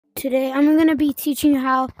today I'm gonna be teaching you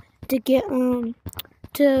how to get to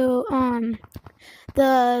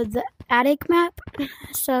the attic map.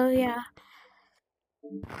 So yeah.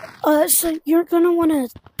 So you're gonna wanna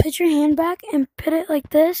put your hand back and put it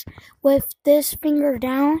like this with this finger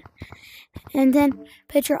down, and then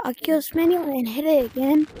put your Oculus menu and hit it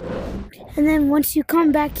again. And then once you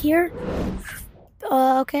come back here,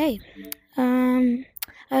 okay. I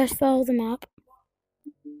just follow the map.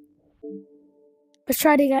 Let's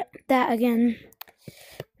try to get that again.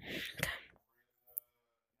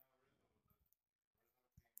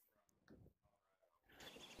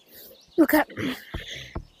 Okay.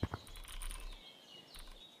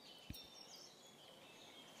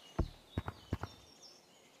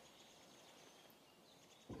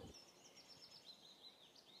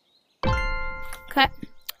 Okay.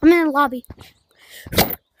 I'm in the lobby.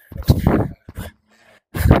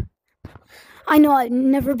 I know I've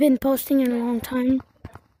never been posting in a long time,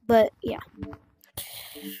 but yeah.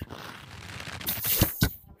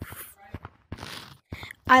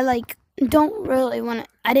 I didn't really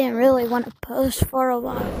want to post for a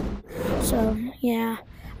while. So yeah,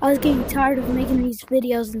 I was getting tired of making these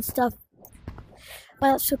videos and stuff.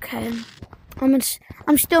 But it's okay. I'm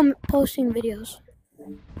still posting videos.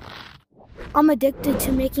 I'm addicted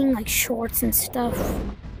to making like shorts and stuff.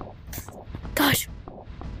 Gosh.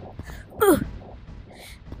 Ugh.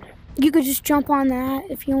 You could just jump on that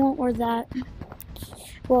if you want, or that.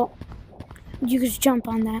 Well, you could just jump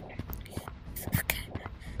on that. Okay.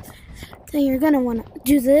 Then you're gonna wanna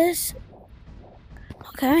do this.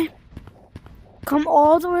 Okay. Come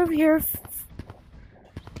all the way over here.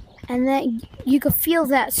 And then you could feel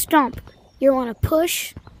that stump. You wanna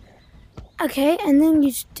push. Okay, and then you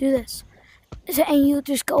just do this. And you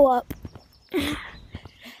just go up.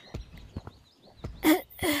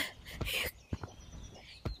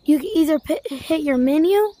 You can either hit your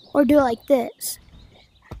menu or do it like this.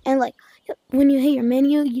 And like, when you hit your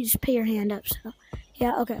menu, you just put your hand up. So,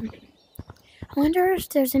 yeah, okay. I wonder if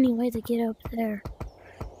there's any way to get up there.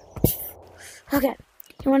 Okay,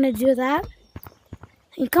 you want to do that?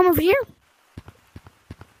 You come over here.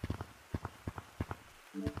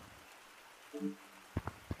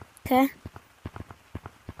 Okay.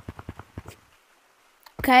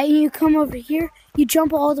 Okay, you come over here. You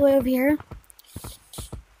jump all the way over here.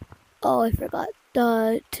 Oh, I forgot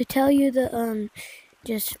to tell you the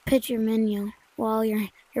just put your menu while your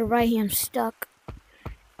right hand's stuck.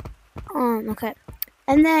 Okay,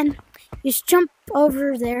 and then you just jump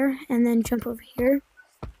over there and then jump over here.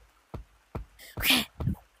 Okay.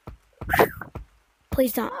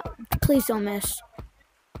 Please don't miss.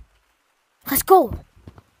 Let's go.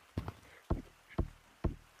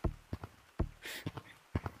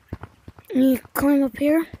 And you climb up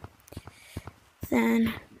here.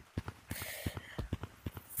 Then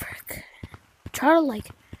try to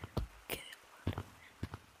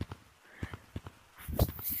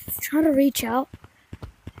try to reach out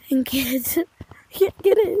and get it.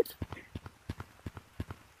 Get it.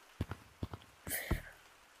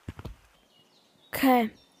 Okay.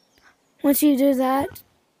 Once you do that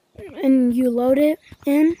and you load it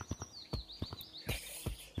in,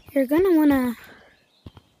 you're gonna wanna.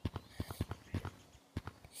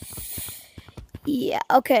 Yeah.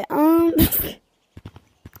 Okay.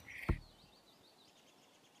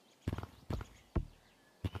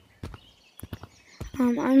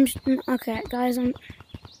 Okay, guys.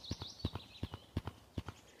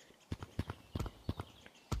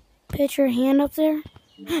 Put your hand up there.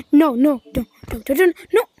 No, don't,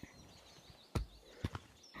 no.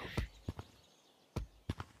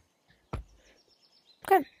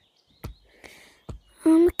 Okay.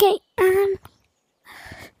 Okay.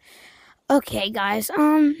 Okay, guys.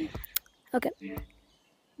 Okay.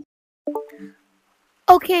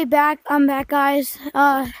 Okay, I'm back, guys.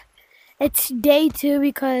 It's day 2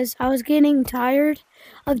 because I was getting tired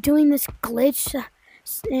of doing this glitch,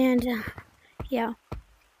 and yeah.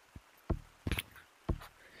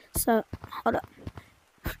 So, hold up.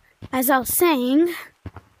 As I was saying,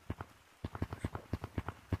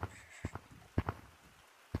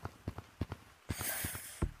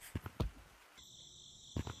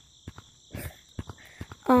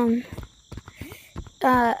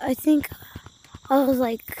 I think I was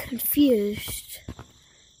like confused.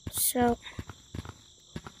 So,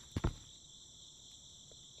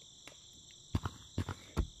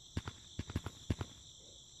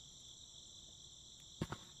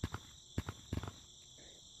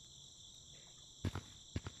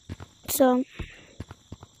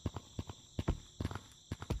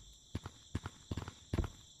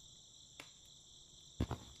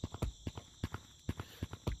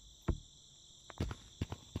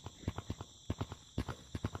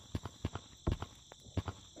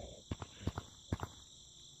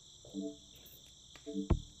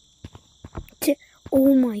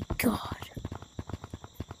 Oh my god.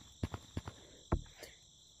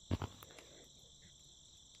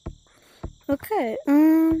 Okay,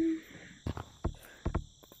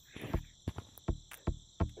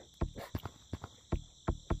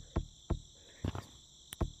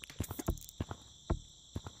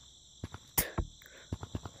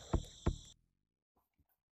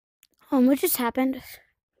 what just happened?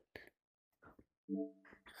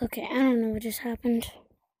 Okay, I don't know what just happened.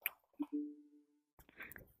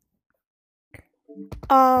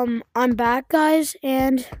 I'm back, guys,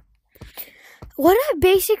 and what I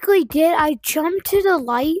basically did, I jumped to the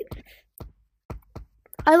light.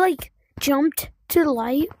 I, like, jumped to the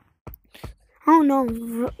light. I don't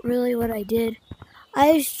know really what I did.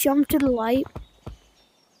 I just jumped to the light.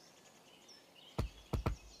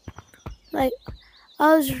 Like,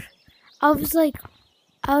 I was like,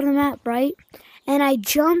 out of the map, right? And I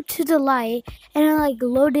jumped to the light, and I, like,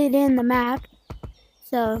 loaded in the map.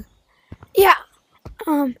 So, yeah.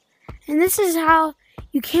 And this is how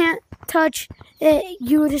you can't touch it.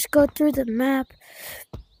 You would just go through the map.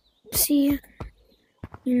 See,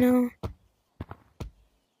 you know.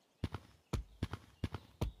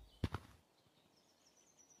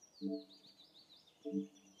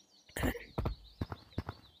 Okay.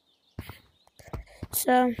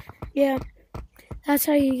 So, yeah. That's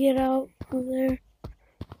how you get out of there.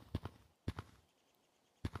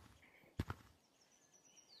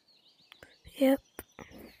 Yep.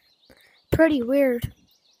 Pretty weird.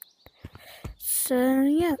 So,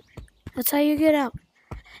 yeah. That's how you get out.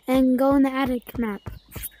 And go in the attic map.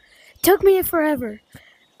 Took me forever.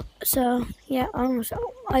 So, yeah,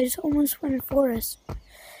 I just almost went in forest.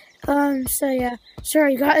 So yeah.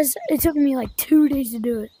 Sorry guys, it took me like 2 days to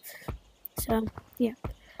do it. So, yeah.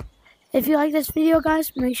 If you like this video,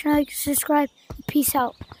 guys, make sure to like, subscribe. Peace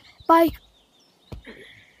out. Bye.